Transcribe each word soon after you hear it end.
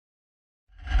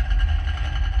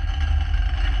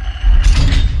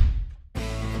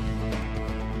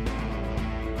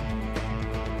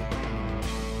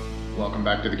Welcome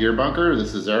back to the Gear Bunker.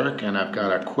 This is Eric, and I've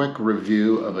got a quick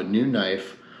review of a new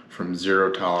knife from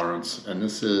Zero Tolerance, and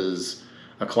this is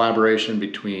a collaboration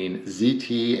between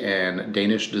ZT and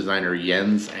Danish designer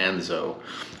Jens Ansø,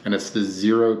 and it's the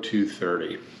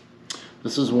ZT0230.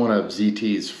 This is one of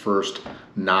ZT's first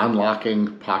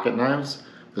non-locking pocket knives.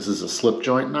 This is a slip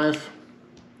joint knife,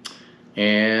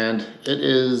 and it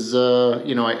is,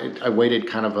 I waited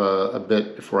kind of a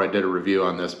bit before I did a review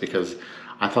on this because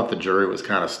I thought the jury was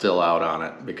kind of still out on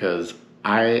it, because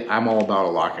I'm all about a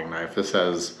locking knife. This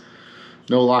has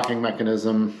no locking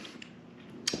mechanism,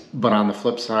 but on the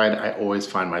flip side, I always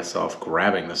find myself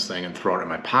grabbing this thing and throwing it in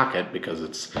my pocket because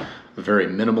it's a very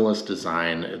minimalist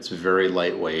design. It's very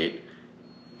lightweight.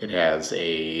 It has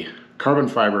a carbon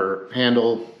fiber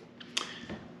handle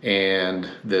and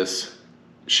this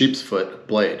sheep's foot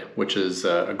blade, which is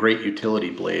a great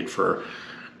utility blade for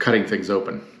cutting things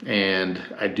open. And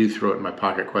I do throw it in my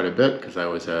pocket quite a bit because I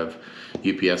always have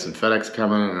UPS and FedEx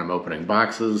coming and I'm opening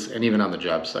boxes, and even on the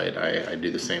job site I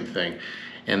do the same thing.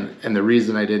 And the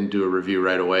reason I didn't do a review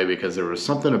right away, because there was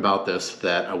something about this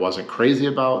that I wasn't crazy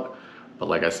about, but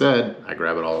like I said, I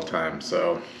grab it all the time.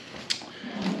 So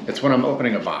it's when I'm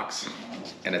opening a box,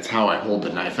 and it's how I hold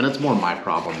the knife, and it's more my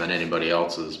problem than anybody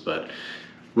else's. But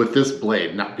with this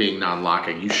blade not being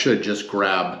non-locking, you should just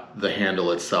grab the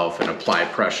handle itself and apply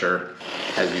pressure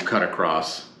as you cut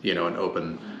across, and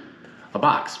open a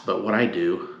box. But what I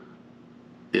do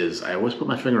is I always put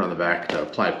my finger on the back to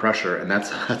apply pressure, and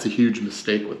that's a huge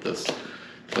mistake with this,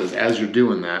 because as you're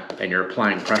doing that and you're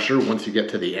applying pressure, once you get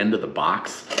to the end of the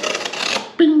box,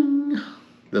 bing,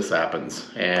 this happens.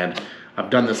 And I've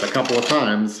done this a couple of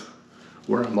times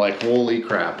where I'm like, holy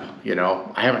crap,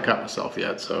 I haven't cut myself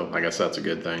yet, so I guess that's a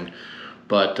good thing.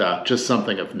 But just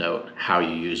something of note, how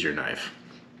you use your knife.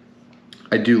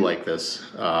 I do like this.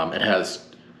 It has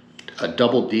a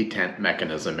double detent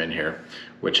mechanism in here,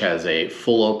 which has a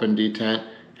full open detent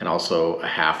and also a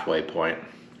halfway point,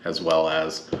 as well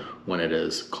as when it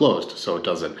is closed, so it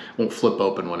won't flip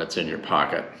open when it's in your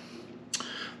pocket.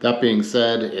 That being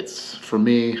said, for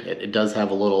me, it does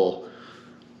have a little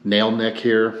nail nick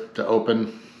here to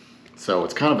open, so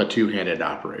it's kind of a two-handed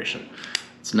operation.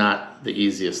 It's not the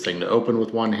easiest thing to open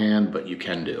with one hand, but you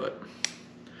can do it.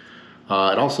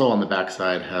 It also, on the back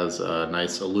side, has a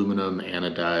nice aluminum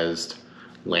anodized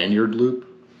lanyard loop,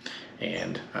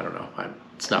 and I don't know,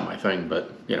 it's not my thing,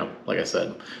 but like I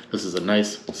said, this is a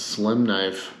nice slim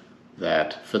knife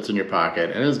that fits in your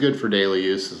pocket and is good for daily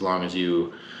use, as long as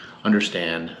you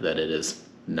understand that it is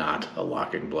not a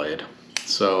locking blade.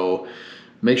 So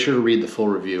make sure to read the full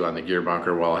review on the Gear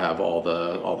Bunker while I have all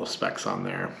the specs on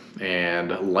there.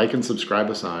 And like and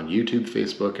subscribe us on YouTube,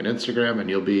 Facebook, and Instagram, and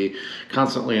you'll be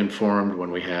constantly informed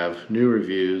when we have new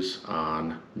reviews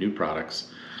on new products.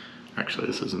 Actually,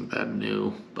 this isn't that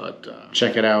new, but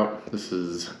check it out. This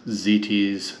is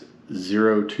ZT's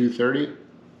ZT0230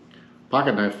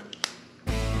 pocket knife.